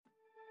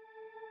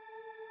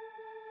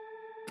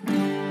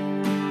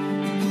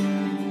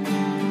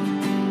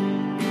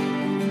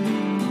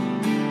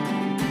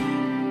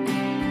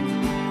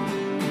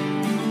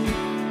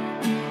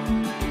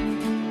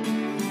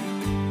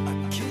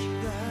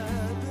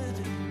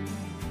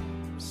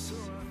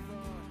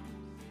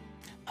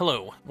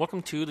Hello,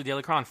 welcome to the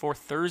Daily Cron for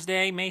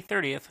Thursday, May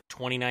 30th,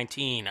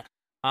 2019.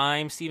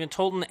 I'm Stephen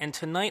Tolton, and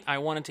tonight I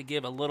wanted to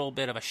give a little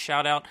bit of a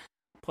shout out,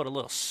 put a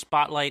little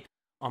spotlight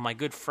on my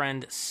good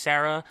friend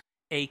Sarah,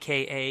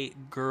 aka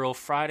Grrl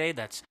Friday.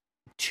 That's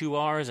 2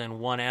 R's and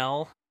 1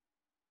 L.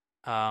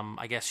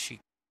 I guess she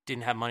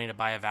didn't have money to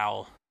buy a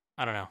vowel.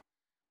 I don't know.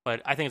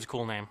 But I think it's a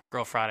cool name,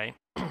 Grrl Friday.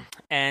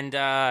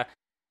 And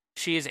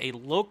she is a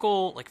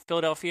local,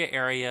 Philadelphia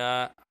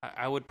area.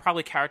 I would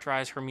probably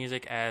characterize her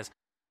music as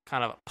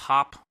kind of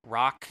pop,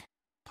 rock,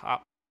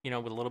 pop, with a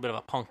little bit of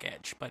a punk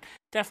edge, but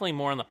definitely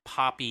more in the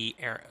poppy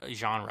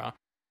genre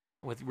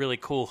with really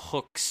cool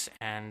hooks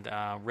and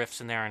riffs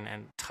in there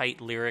and tight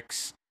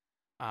lyrics,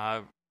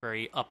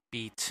 very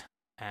upbeat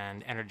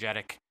and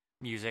energetic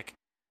music,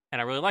 and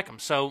I really like them.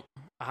 So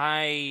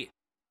I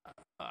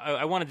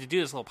wanted to do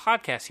this little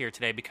podcast here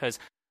today because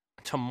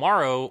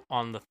tomorrow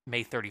on the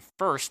May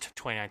 31st,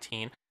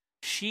 2019,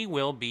 she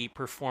will be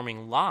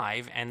performing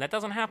live, and that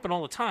doesn't happen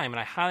all the time, and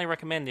I highly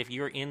recommend if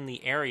you're in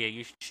the area,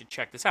 you should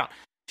check this out.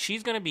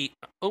 She's going to be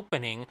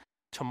opening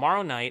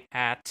tomorrow night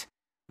at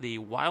the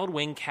Wild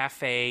Wing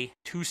Cafe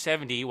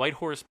 270, White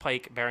Horse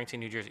Pike, Barrington,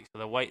 New Jersey. So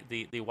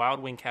the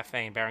Wild Wing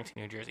Cafe in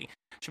Barrington, New Jersey.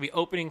 She'll be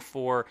opening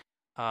for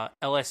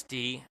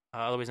LSD,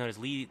 otherwise known as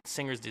Lead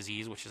Singer's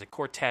Disease, which is a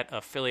quartet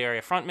of Philly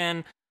area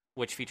frontmen,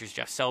 which features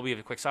Jeff Selby of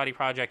the Quixote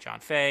Project, John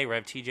Fay,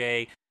 Rev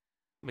TJ,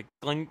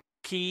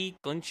 Glinchi,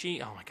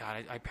 oh my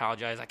god, I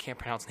apologize, I can't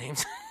pronounce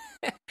names,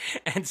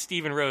 and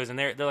Stephen Rose, and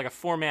they're like a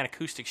 4-man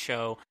acoustic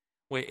show.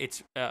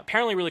 It's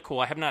apparently really cool.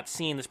 I have not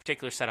seen this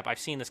particular setup. I've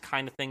seen this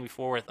kind of thing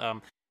before with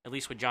at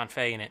least with John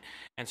Fay in it,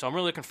 and so I'm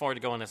really looking forward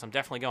to going to this. I'm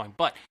definitely going.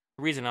 But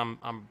the reason I'm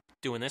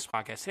doing this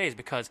podcast today is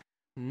because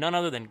none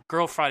other than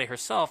Grrl Friday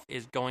herself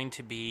is going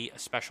to be a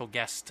special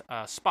guest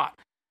spot.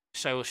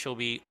 So she'll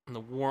be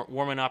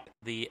warming up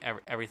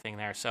everything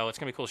there. So it's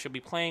gonna be cool. She'll be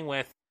playing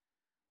with.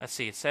 Let's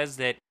see. It says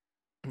that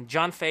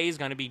John Fay is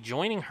going to be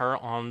joining her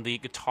on the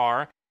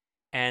guitar,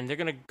 and they're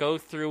going to go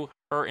through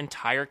her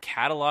entire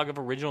catalog of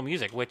original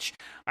music, which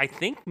I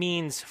think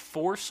means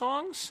 4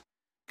 songs,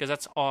 because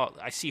that's all.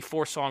 I see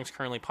 4 songs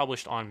currently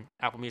published on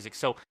Apple Music,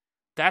 so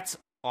that's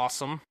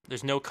awesome.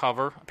 There's no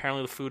cover.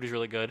 Apparently the food is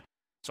really good,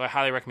 so I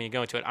highly recommend you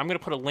going to it. I'm going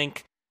to put a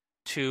link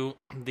to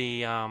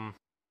the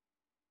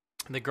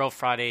Grrl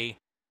Friday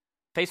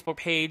Facebook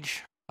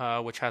page,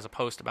 which has a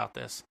post about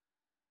this.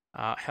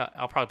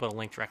 I'll probably put a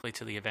link directly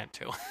to the event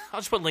too. I'll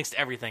just put links to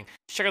everything.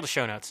 Just check out the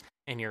show notes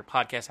in your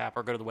podcast app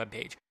or go to the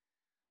webpage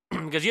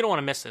because you don't want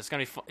to miss this.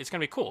 It's gonna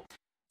be cool.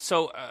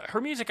 So her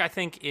music, I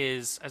think,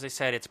 is, as I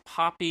said, it's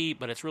poppy,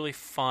 but it's really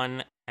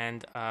fun,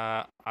 and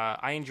I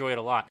enjoy it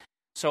a lot.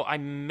 So I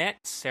met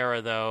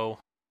Sarah though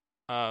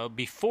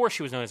before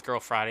she was known as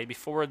Grrl Friday,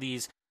 before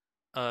this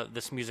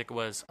music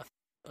was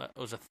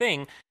a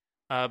thing,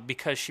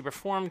 because she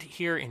performed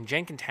here in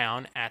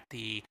Jenkintown at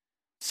the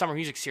Summer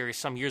Music Series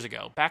some years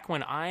ago, back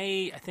when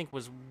I think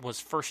was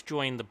first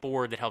joined the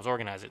board that helps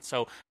organize it.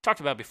 So talked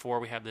about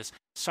before, we have this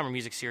Summer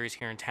Music Series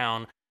here in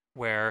town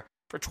where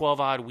for 12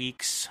 odd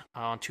weeks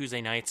on Tuesday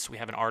nights we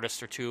have an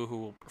artist or two who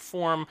will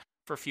perform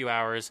for a few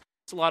hours.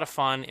 It's a lot of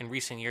fun. In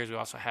recent years we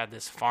also had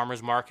this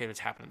farmers market that's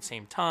happened at the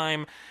same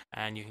time,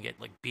 and you can get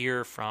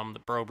beer from the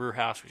Borough Brew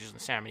House, which is in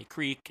Salmon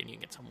Creek, and you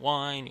can get some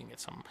wine, you can get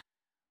some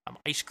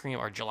ice cream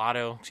or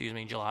gelato,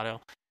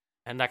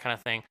 and that kind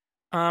of thing.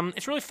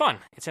 It's really fun.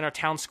 It's in our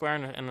town square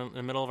in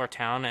the middle of our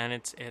town, and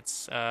it's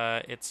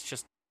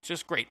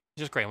just great,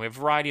 just great. We have a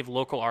variety of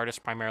local artists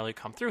primarily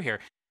come through here,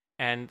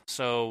 and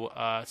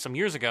so some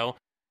years ago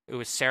it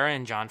was Sarah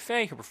and John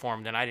Fay who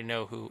performed, and I didn't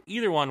know who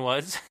either one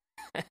was.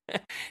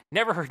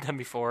 Never heard them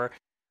before.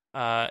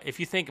 If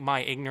you think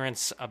my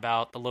ignorance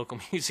about the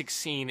local music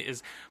scene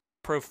is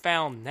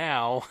profound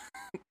now,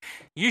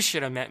 you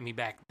should have met me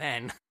back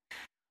then.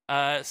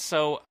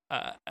 So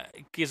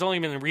it's only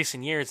been in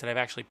recent years that I've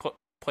actually put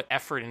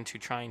effort into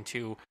trying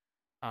to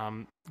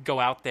go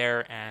out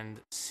there and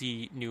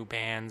see new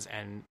bands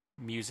and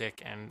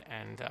music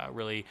and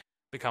really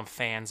become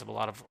fans of a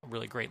lot of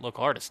really great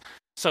local artists.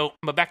 So,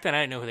 but back then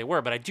I didn't know who they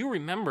were, but I do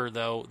remember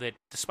though that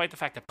despite the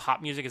fact that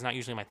pop music is not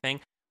usually my thing,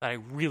 that I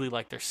really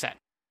liked their set.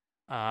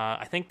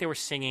 I think they were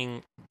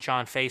singing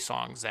John Fay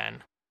songs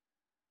then.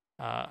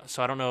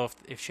 So I don't know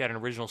if she had an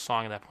original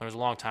song at that point. It was a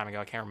long time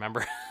ago. I can't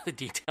remember the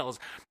details.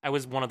 I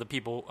was one of the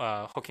people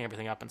hooking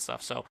everything up and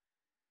stuff. So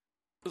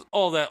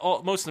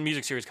most of the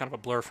music series is kind of a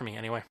blur for me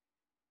anyway.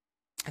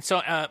 And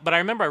so, but I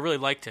remember I really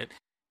liked it,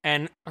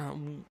 and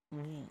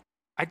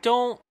I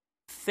don't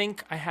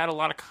think I had a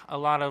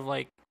lot of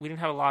we didn't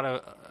have a lot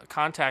of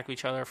contact with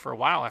each other for a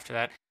while after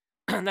that.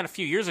 And then a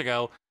few years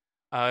ago,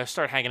 I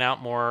started hanging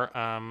out more,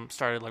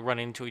 started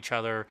running into each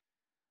other,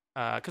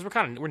 because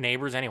we're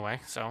neighbors anyway,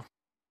 so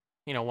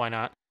why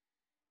not?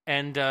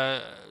 And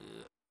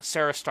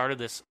Sarah started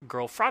this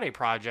Grrl Friday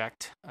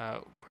project,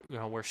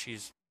 where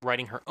she's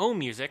writing her own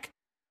music,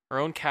 her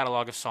own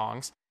catalog of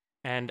songs,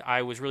 and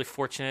I was really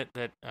fortunate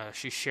that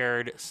she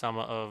shared some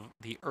of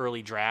the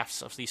early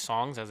drafts of these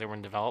songs as they were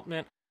in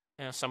development,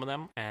 some of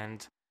them,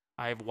 and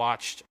I've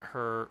watched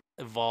her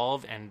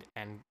evolve and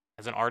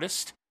as an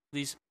artist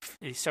these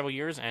several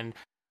years, and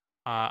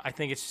I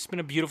think it's just been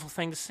a beautiful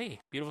thing to see,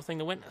 beautiful thing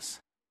to witness,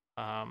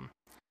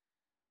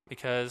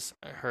 because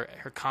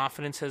her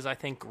confidence has, I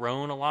think,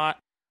 grown a lot.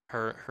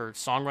 Her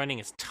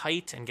songwriting is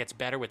tight and gets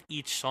better with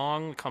each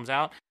song that comes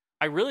out.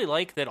 I really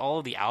like that all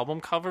of the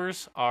album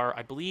covers are,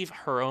 I believe,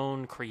 her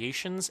own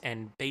creations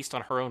and based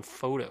on her own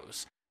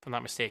photos, if I'm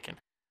not mistaken.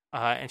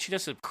 And she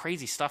does some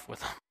crazy stuff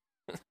with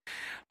them.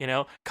 You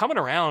know, Coming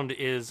Around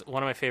is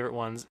one of my favorite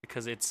ones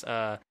because it's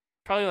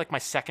probably like my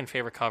second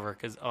favorite cover,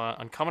 because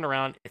on Coming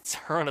Around, it's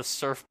her on a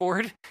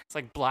surfboard. It's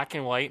like black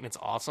and white and it's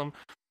awesome.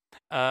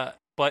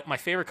 But my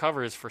favorite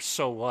cover is for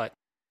So What.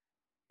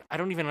 I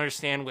don't even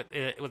understand what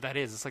that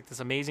is. It's like this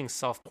amazing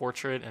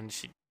self-portrait, and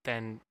she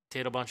then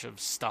did a bunch of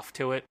stuff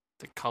to it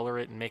to color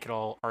it and make it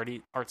all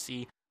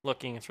artsy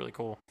looking. It's really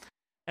cool.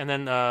 And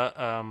then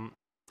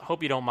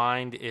Hope You Don't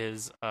Mind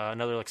is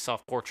another like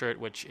self-portrait,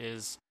 which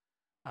is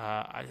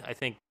I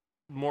think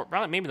more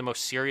probably maybe the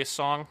most serious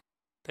song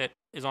that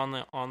is on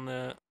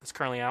the that's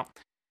currently out.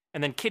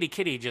 And then Kitty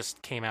Kitty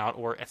just came out,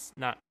 or it's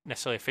not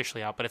necessarily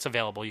officially out, but it's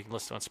available. You can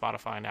listen to it on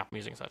Spotify and Apple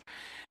Music and such.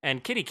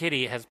 And Kitty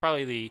Kitty has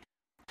probably the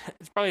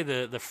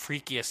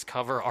freakiest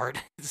cover art.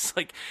 It's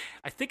like,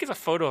 I think it's a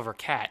photo of her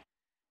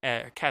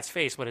cat's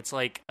face, but it's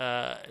like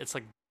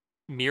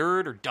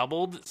mirrored or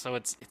doubled, so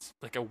it's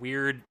like a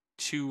weird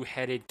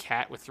two-headed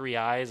cat with three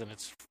eyes, and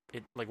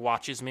it like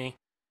watches me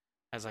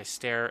as I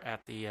stare at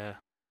the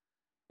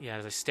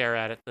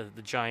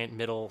the giant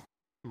middle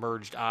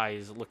merged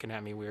eyes looking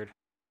at me weird.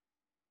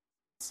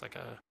 It's like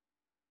I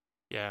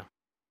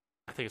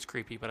think it's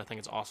creepy, but I think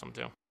it's awesome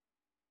too.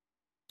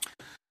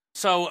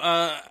 So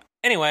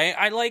anyway,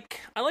 I like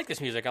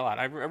this music a lot.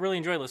 I really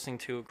enjoy listening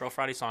to Grrl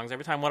Friday songs.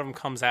 Every time one of them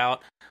comes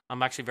out,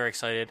 I'm actually very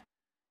excited,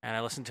 and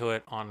I listen to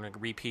it on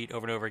like repeat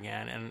over and over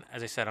again. And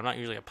as I said, I'm not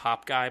usually a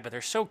pop guy, but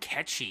they're so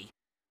catchy.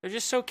 They're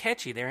just so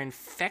catchy. They're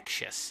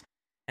infectious,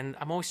 and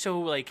I'm always so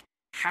like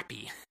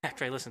happy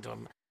after I listen to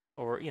them,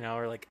 or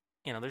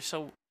they're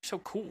so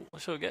cool. They're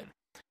so good.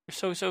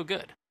 They're so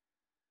good.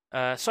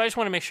 So I just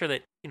want to make sure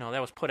that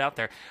that was put out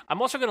there. I'm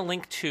also going to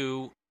link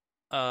to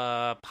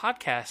a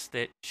podcast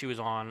that she was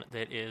on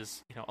that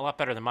is a lot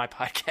better than my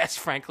podcast,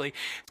 frankly.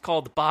 It's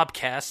called the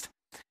Bobcast,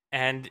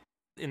 and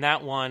in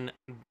that one,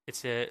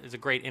 it's a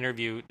great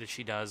interview that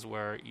she does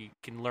where you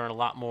can learn a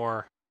lot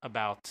more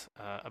about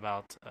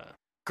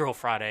Grrl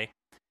Friday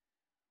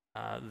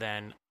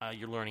than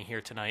you're learning here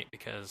tonight,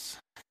 because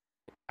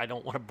I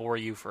don't want to bore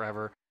you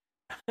forever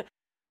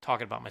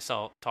talking about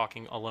myself,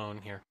 talking alone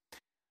here.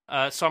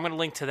 So I'm going to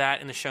link to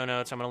that in the show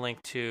notes. I'm going to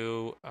link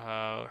to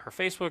her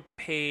Facebook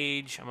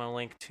page. I'm going to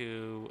link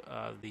to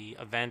the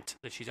event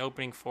that she's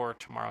opening for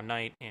tomorrow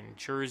night in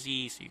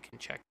Jersey, so you can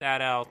check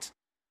that out.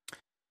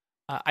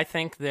 I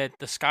think that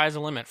the sky's the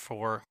limit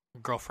for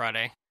Grrl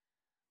Friday.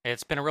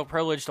 It's been a real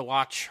privilege to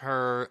watch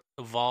her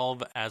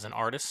evolve as an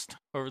artist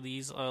over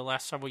these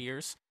last several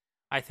years.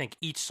 I think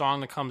each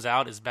song that comes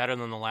out is better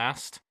than the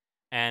last,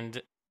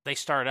 and they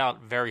started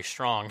out very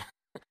strong,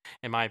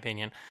 in my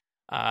opinion.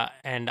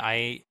 And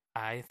I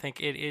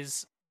think it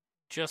is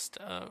just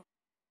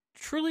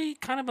truly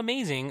kind of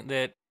amazing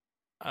that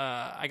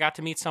I got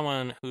to meet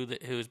someone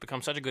who's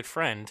become such a good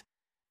friend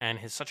and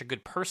is such a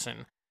good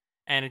person.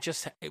 And it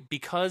was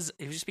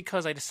just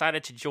because I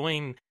decided to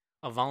join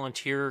a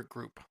volunteer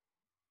group,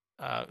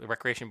 the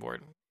Recreation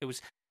Board. It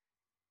was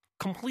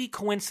complete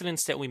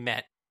coincidence that we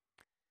met.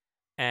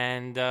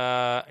 And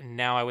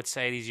now I would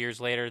say these years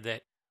later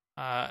that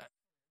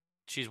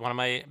she's one of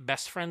my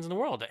best friends in the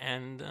world.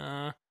 And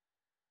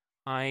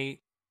I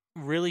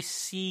really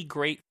see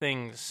great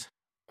things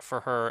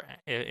for her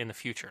in the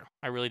future.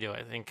 I really do.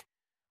 I think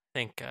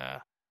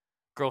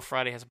Grrl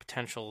Friday has a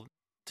potential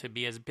to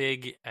be as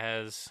big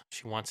as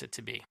she wants it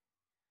to be.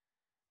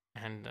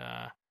 And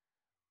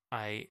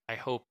I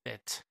hope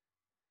that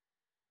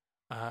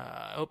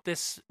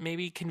this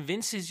maybe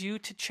convinces you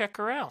to check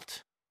her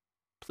out.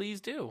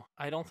 Please do.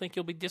 I don't think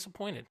you'll be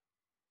disappointed.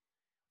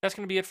 That's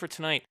going to be it for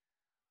tonight.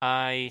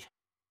 I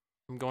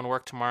am going to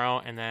work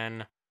tomorrow, and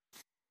then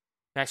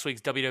next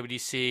week's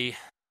WWDC,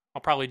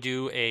 I'll probably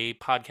do a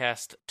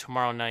podcast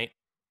tomorrow night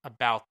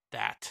about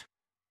that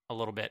a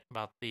little bit,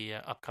 about the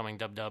upcoming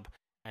Dub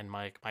and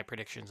my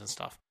predictions and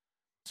stuff.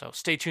 So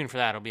stay tuned for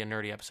that. It'll be a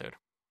nerdy episode.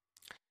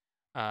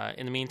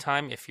 In the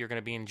meantime, if you're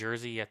going to be in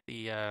Jersey at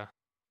the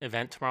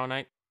event tomorrow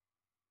night,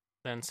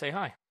 then say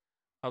hi.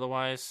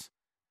 Otherwise,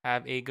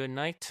 have a good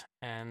night,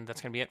 and that's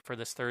going to be it for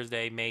this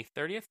Thursday, May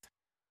 30th.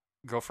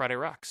 Grrl Friday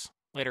rocks.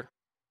 Later.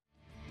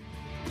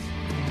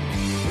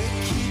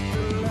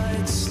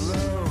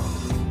 Slow,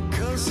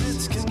 'cause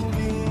it's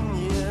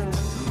convenient.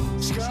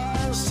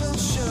 Scars don't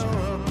show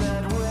up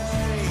that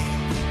way.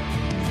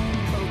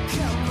 Oh,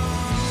 come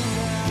on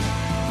now.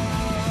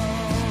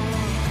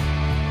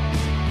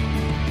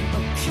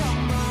 Oh,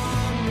 come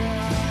on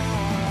now.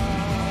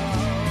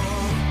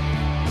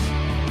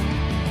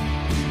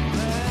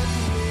 Let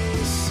me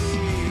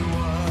see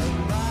what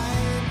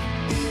might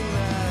be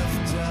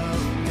left of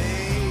me.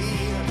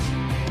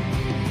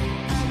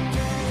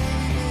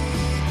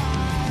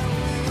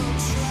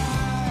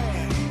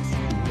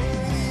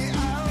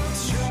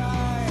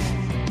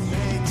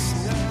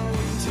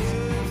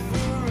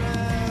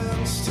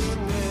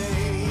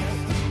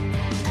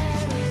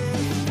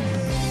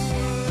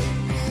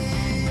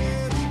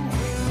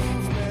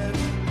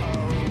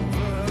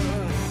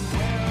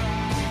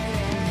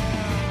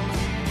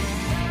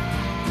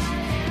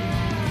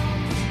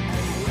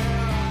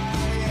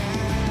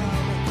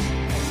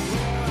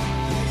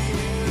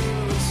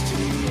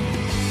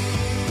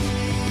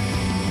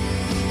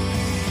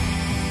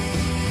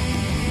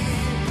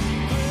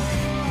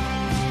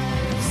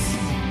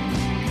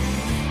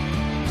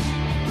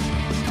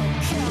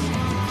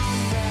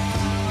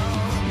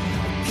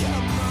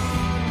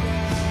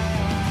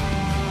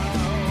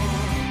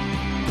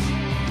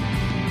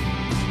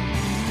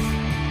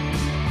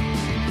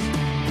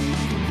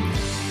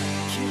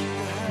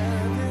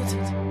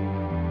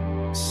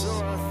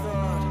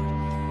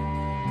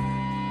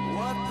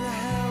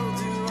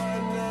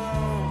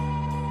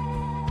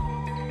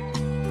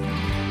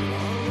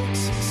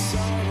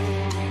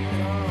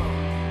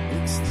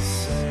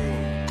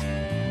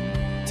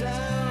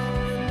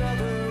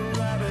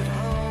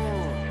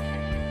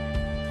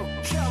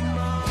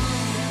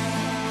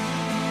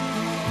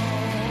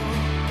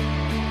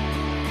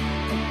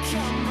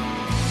 Come